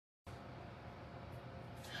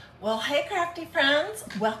Well, hey, crafty friends.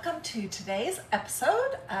 Welcome to today's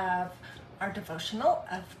episode of our devotional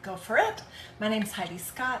of Go For It. My name is Hiedi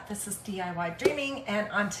Scott. This is DIY Dreaming. And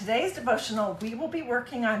on today's devotional, we will be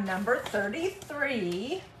working on number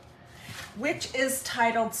 33, which is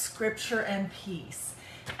titled Scripture and Peace.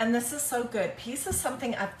 And this is so good. Peace is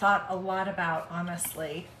something I've thought a lot about,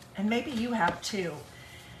 honestly. And maybe you have too.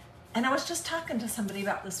 And I was just talking to somebody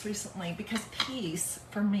about this recently because peace,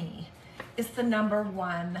 for me, is the number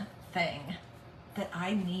one thing that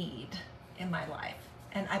I need in my life.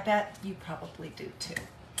 And I bet you probably do too.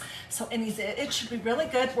 So it should be really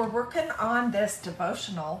good. We're working on this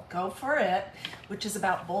devotional, Go For It, which is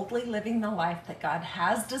about boldly living the life that God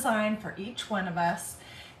has designed for each one of us.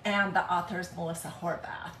 And the author is Melissa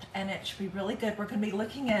Horvath. And it should be really good. We're going to be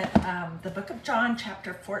looking at the book of John,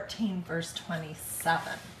 chapter 14, verse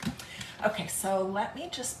 27. Okay, so let me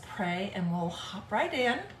just pray and we'll hop right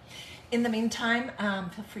in. In the meantime,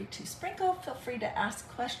 feel free to sprinkle, feel free to ask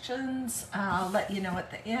questions. I'll let you know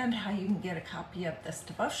at the end how you can get a copy of this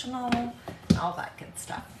devotional, all that good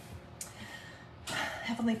stuff.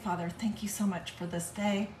 Heavenly Father, thank you so much for this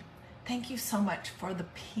day. Thank you so much for the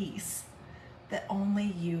peace that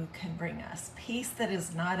only you can bring us. Peace that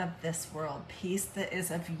is not of this world, peace that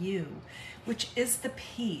is of you, which is the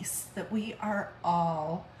peace that we are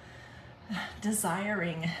all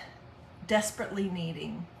desiring, desperately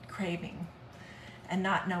needing, craving, and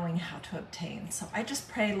not knowing how to obtain. So I just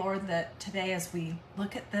pray, Lord, that today as we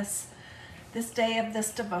look at this day of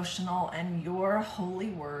this devotional and your holy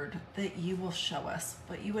word, that you will show us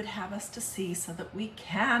what you would have us to see so that we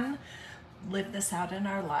can live this out in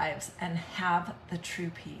our lives and have the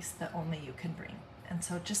true peace that only you can bring. And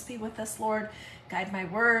so just be with us, Lord. Guide my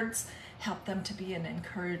words. Help them to be an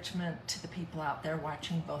encouragement to the people out there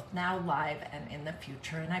watching both now live and in the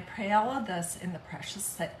future. And I pray all of this in the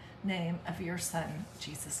precious name of your Son,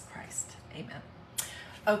 Jesus Christ. Amen.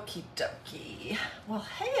 Okie dokie. Well,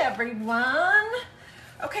 hey, everyone.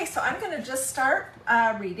 Okay, so I'm going to just start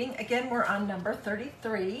reading. Again, we're on number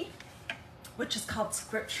 33, which is called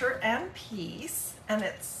Scripture and Peace. And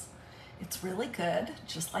it's really good.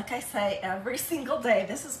 Just like I say every single day,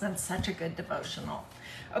 this has been such a good devotional.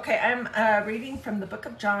 Okay, I'm reading from the book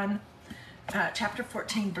of John, chapter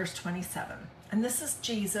 14, verse 27. And this is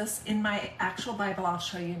Jesus. In my actual Bible, I'll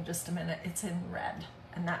show you in just a minute. It's in red,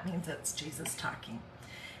 and that means it's Jesus talking.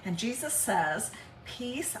 And Jesus says,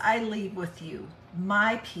 "Peace I leave with you.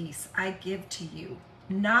 My peace I give to you.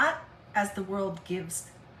 Not as the world gives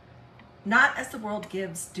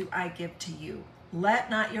do I give to you. Let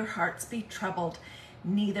not your hearts be troubled,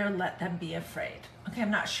 neither let them be afraid." Okay,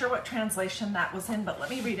 I'm not sure what translation that was in, but let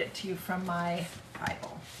me read it to you from my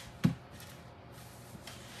Bible.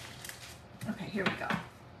 Okay, here we go.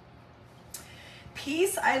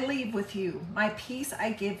 "Peace I leave with you, my peace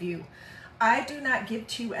I give you. I do not give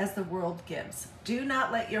to you as the world gives. Do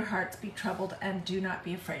not let your hearts be troubled and do not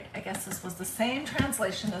be afraid." I guess this was the same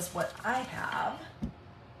translation as what I have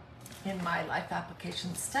in my Life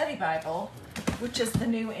Application Study Bible, which is the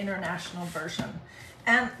New International Version.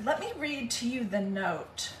 And let me read to you the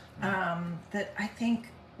note that I think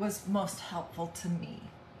was most helpful to me.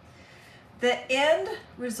 "The end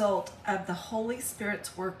result of the Holy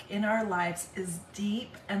Spirit's work in our lives is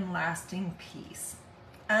deep and lasting peace.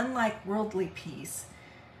 Unlike worldly peace,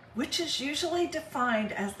 which is usually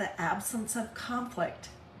defined as the absence of conflict,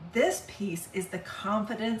 this peace is the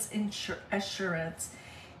confidence and assurance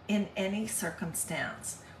in any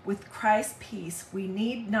circumstance. With Christ's peace, we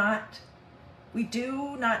do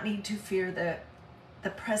not need to fear the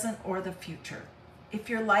present or the future. If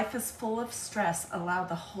your life is full of stress, allow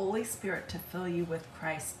the Holy Spirit to fill you with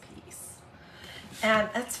Christ's peace." And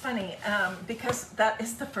that's funny because that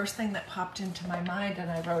is the first thing that popped into my mind, and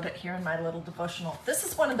I wrote it here in my little devotional. This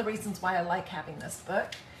is one of the reasons why I like having this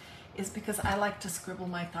book, is because I like to scribble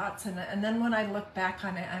my thoughts, and then when I look back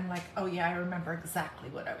on it, I'm like, oh yeah, I remember exactly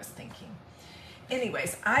what I was thinking.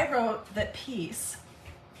 Anyways, I wrote that peace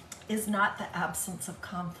is not the absence of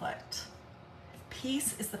conflict.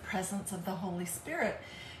 Peace is the presence of the Holy Spirit,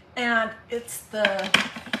 and it's the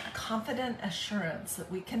confident assurance that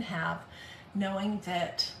we can have knowing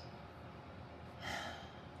that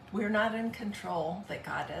we're not in control, that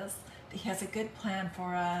God is, that He has a good plan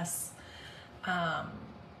for us.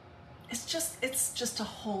 It's just a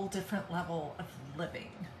whole different level of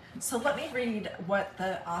living. So let me read what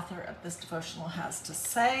the author of this devotional has to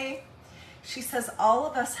say. She says, "All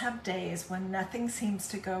of us have days when nothing seems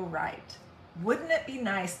to go right. Wouldn't it be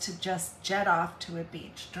nice to just jet off to a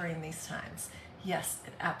beach during these times?" Yes,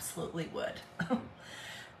 it absolutely would.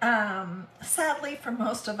 Sadly, for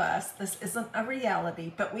most of us, this isn't a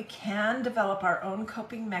reality, but we can develop our own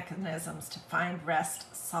coping mechanisms to find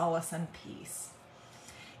rest, solace, and peace.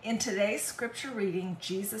 In today's scripture reading,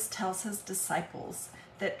 Jesus tells his disciples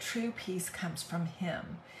that true peace comes from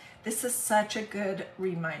him. This is such a good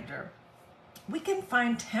reminder. We can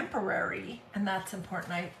find temporary, and that's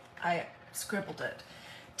important, I scribbled it,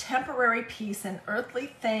 temporary peace in earthly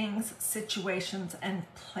things, situations,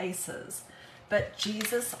 and places. But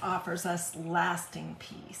Jesus offers us lasting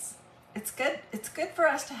peace. It's good for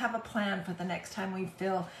us to have a plan for the next time we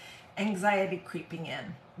feel anxiety creeping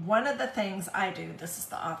in. One of the things I do, this is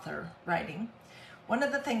the author writing, one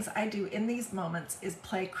of the things I do in these moments is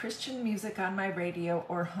play Christian music on my radio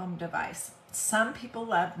or home device. Some people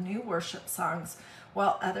love new worship songs,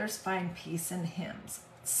 while others find peace in hymns.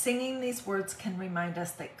 Singing these words can remind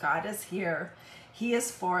us that God is here, he is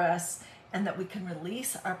for us, and that we can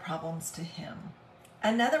release our problems to him.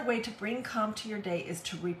 Another way to bring calm to your day is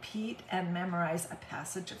to repeat and memorize a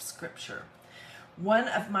passage of scripture. One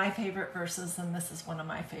of my favorite verses, and this is one of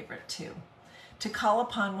my favorite too, to call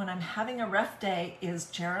upon when I'm having a rough day is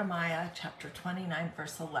Jeremiah chapter 29,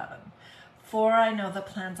 verse 11. For I know the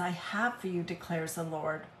plans I have for you, declares the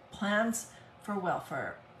Lord, plans for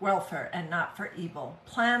welfare and not for evil,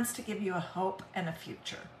 plans to give you a hope and a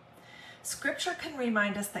future. Scripture can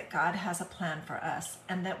remind us that God has a plan for us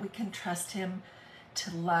and that we can trust him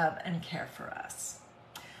to love and care for us.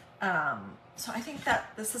 So I think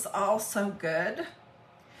that this is all so good.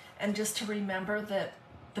 And just to remember that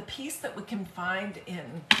the peace that we can find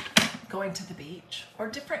in going to the beach or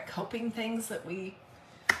different coping things that we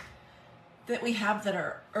have that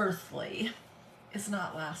are earthly is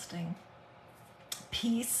not lasting.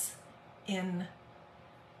 Peace in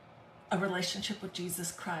a relationship with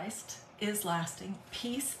Jesus Christ is lasting.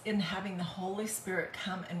 Peace in having the Holy Spirit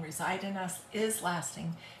come and reside in us is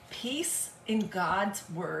lasting. Peace in God's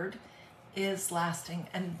word is lasting,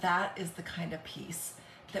 and that is the kind of peace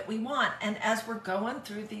that we want. And as we're going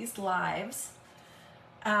through these lives,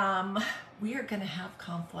 we are going to have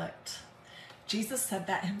conflict. Jesus said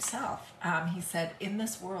that himself. He said, in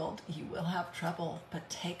this world, you will have trouble, but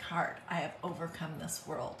take heart. I have overcome this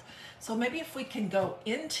world. So maybe if we can go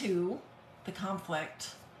into the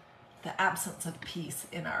conflict, the absence of peace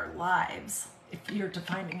in our lives, if you're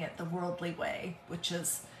defining it the worldly way, which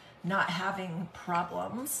is not having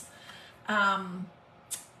problems,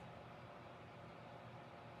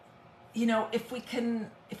 if we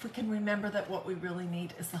can remember that what we really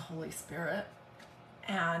need is the Holy Spirit,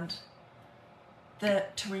 and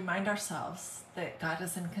to remind ourselves that God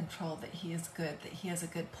is in control, that he is good, that he has a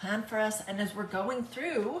good plan for us. And as we're going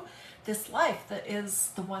through this life that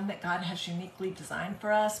is the one that God has uniquely designed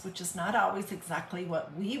for us, which is not always exactly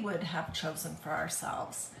what we would have chosen for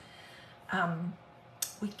ourselves,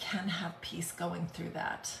 we can have peace going through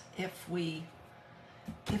that if we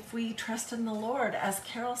trust in the Lord. As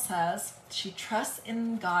Carol says, she trusts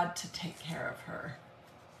in God to take care of her,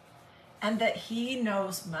 and that he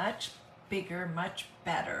knows much bigger, much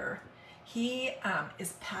better. He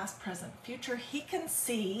is past, present, future. He can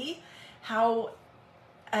see how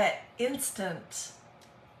an instant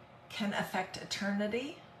can affect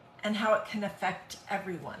eternity and how it can affect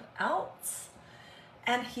everyone else.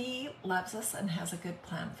 And he loves us and has a good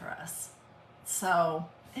plan for us. So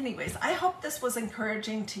anyways, I hope this was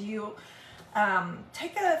encouraging to you.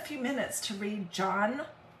 Take a few minutes to read John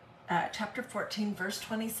chapter 14, verse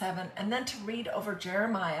 27, and then to read over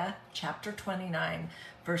Jeremiah chapter 29,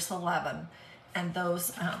 verse 11. And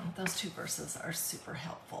those two verses are super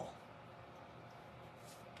helpful.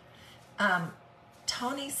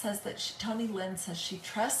 Tony Lynn says she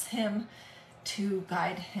trusts him to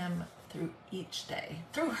guide him through each day.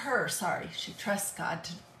 She trusts God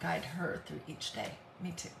to guide her through each day.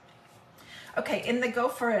 Me too. Okay, in the Go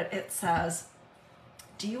For It, it says,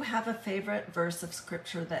 do you have a favorite verse of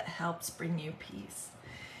scripture that helps bring you peace?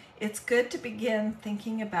 It's good to begin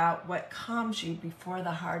thinking about what calms you before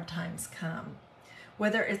the hard times come.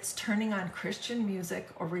 Whether it's turning on Christian music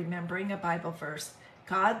or remembering a Bible verse,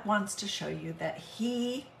 God wants to show you that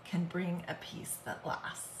he can bring a peace that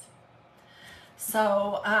lasts.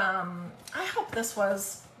 So I hope this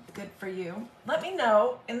was good for you. Let me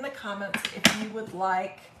know in the comments if you would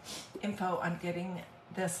like info on getting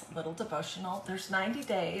this little devotional. There's 90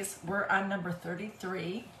 days. We're on number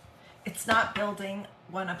 33. It's not building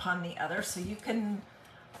one upon the other, so you can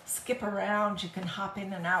skip around. You can hop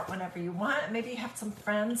in and out whenever you want. Maybe you have some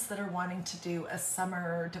friends that are wanting to do a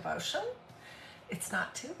summer devotion. It's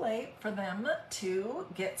not too late for them to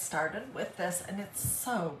get started with this, and it's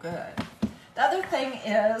so good. The other thing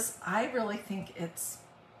is, I really think it's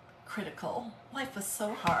critical. Life is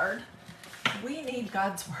so hard. We need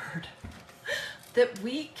God's word that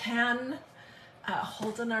we can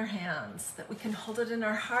hold in our hands, that we can hold it in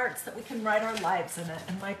our hearts, that we can write our lives in it.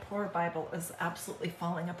 And my poor Bible is absolutely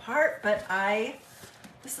falling apart, but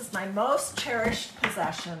this is my most cherished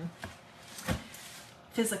possession,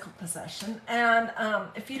 physical possession. And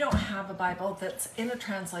if you don't have a Bible that's in a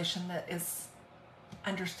translation that is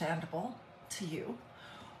understandable to you,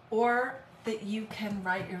 or that you can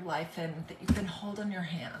write your life in, that you can hold in your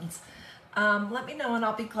hands, let me know and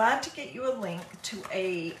I'll be glad to get you a link to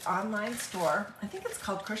a online store. I think it's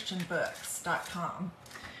called christianbooks.com,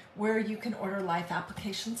 where you can order life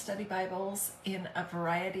application study Bibles in a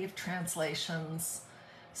variety of translations.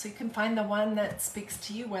 So you can find the one that speaks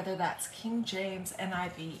to you, whether that's King James,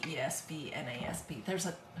 NIV, ESV, NASB. There's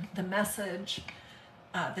the Message,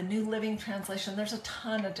 the New Living Translation. There's a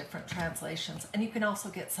ton of different translations. And you can also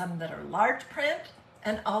get some that are large print,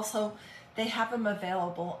 and also they have them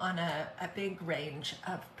available on a big range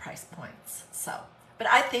of price points. So, but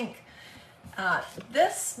I think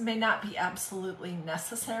this may not be absolutely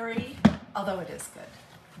necessary, although it is good.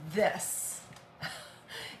 This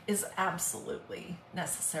is absolutely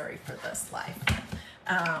necessary for this life.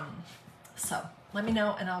 So let me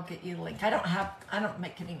know and I'll get you the link. I don't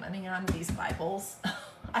make any money on these Bibles.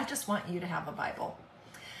 I just want you to have a Bible.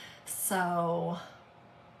 So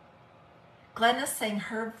Glenn is saying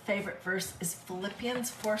her favorite verse is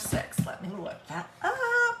Philippians 4:6. Let me look that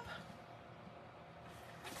up.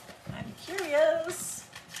 I'm curious.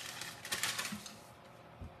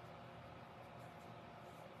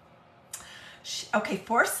 Okay,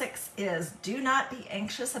 4:6 is, do not be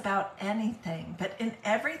anxious about anything, but in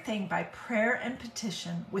everything by prayer and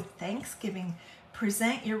petition with thanksgiving,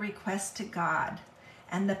 present your requests to God,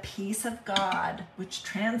 and the peace of God, which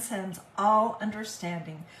transcends all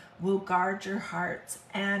understanding, will guard your hearts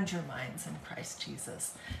and your minds in Christ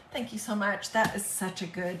Jesus. Thank you so much. That is such a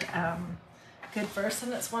good verse,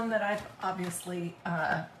 and it's one that I've obviously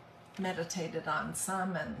meditated on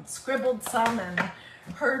some and scribbled some and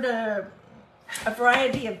heard a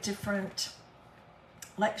variety of different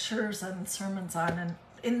lectures and sermons on. And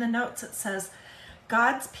in the notes it says,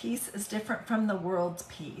 God's peace is different from the world's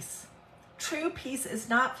peace. True peace is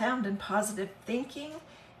not found in positive thinking,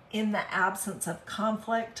 in the absence of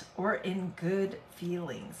conflict, or in good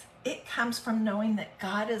feelings. It comes from knowing that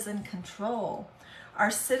God is in control.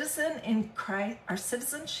 Our citizenship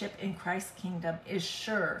in Christ's kingdom is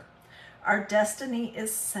sure. Our destiny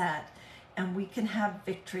is set, and we can have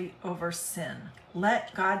victory over sin.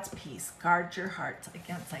 Let God's peace guard your hearts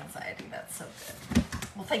against anxiety. That's so good.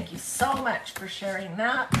 Well, thank you so much for sharing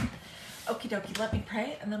that. Okie dokie, let me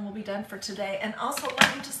pray and then we'll be done for today. And also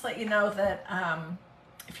let me just let you know that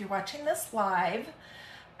if you're watching this live,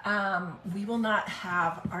 we will not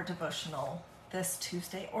have our devotional this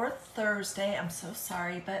Tuesday or Thursday. I'm so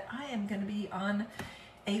sorry, but I am going to be on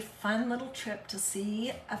a fun little trip to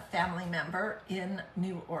see a family member in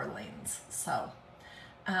New Orleans. So,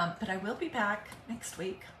 but I will be back next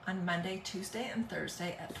week on Monday, Tuesday, and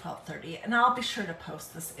Thursday at 12:30. And I'll be sure to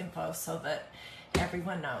post this info so that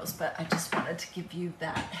everyone knows. But I just wanted to give you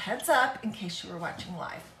that heads up in case you were watching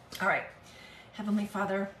live. All right. Heavenly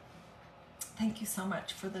Father, thank you so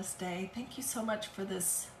much for this day. Thank you so much for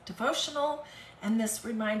this devotional and this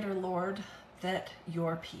reminder, Lord, that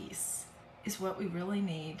your peace is what we really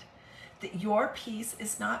need. That your peace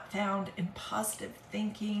is not found in positive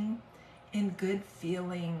thinking, in good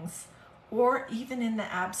feelings, or even in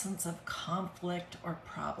the absence of conflict or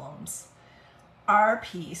problems. Our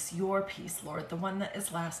peace, your peace, Lord, the one that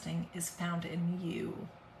is lasting, is found in you,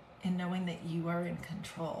 in knowing that you are in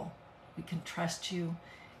control. We can trust you,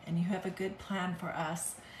 and you have a good plan for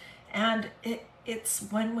us. And it's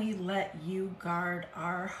when we let you guard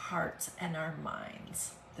our hearts and our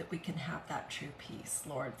minds that we can have that true peace,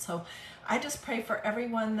 Lord. So I just pray for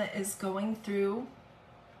everyone that is going through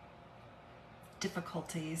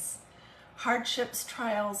difficulties, hardships,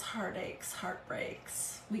 trials, heartaches,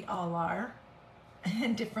 heartbreaks. We all are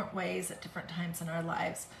in different ways at different times in our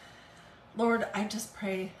lives. Lord, I just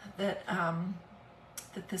pray that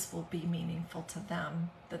that this will be meaningful to them,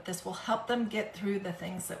 that this will help them get through the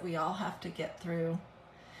things that we all have to get through,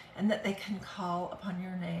 and that they can call upon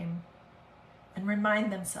your name and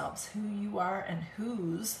remind themselves who you are and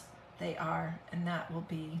whose they are, and that will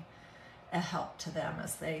be a help to them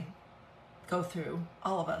as they go through,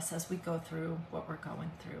 all of us, as we go through what we're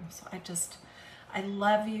going through. So I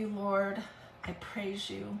love you, Lord. I praise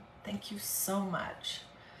you. Thank you so much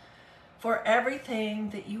for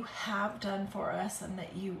everything that you have done for us and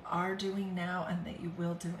that you are doing now and that you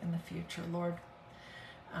will do in the future, Lord.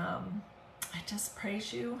 I just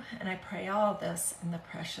praise you, and I pray all this in the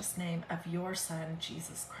precious name of your Son,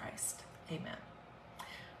 Jesus Christ. Amen.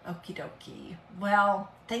 Okie dokie.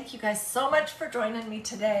 Well, thank you guys so much for joining me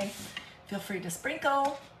today. Feel free to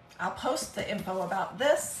sprinkle. I'll post the info about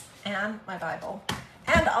this and my Bible.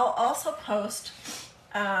 And I'll also post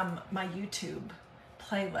my YouTube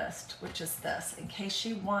playlist, which is this, in case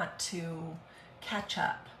you want to catch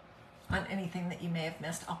up on anything that you may have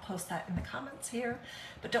missed. I'll post that in the comments here,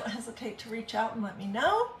 but don't hesitate to reach out and let me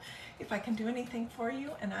know if I can do anything for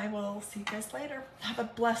you, and I will see you guys later. Have a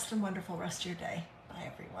blessed and wonderful rest of your day.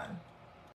 Bye, everyone.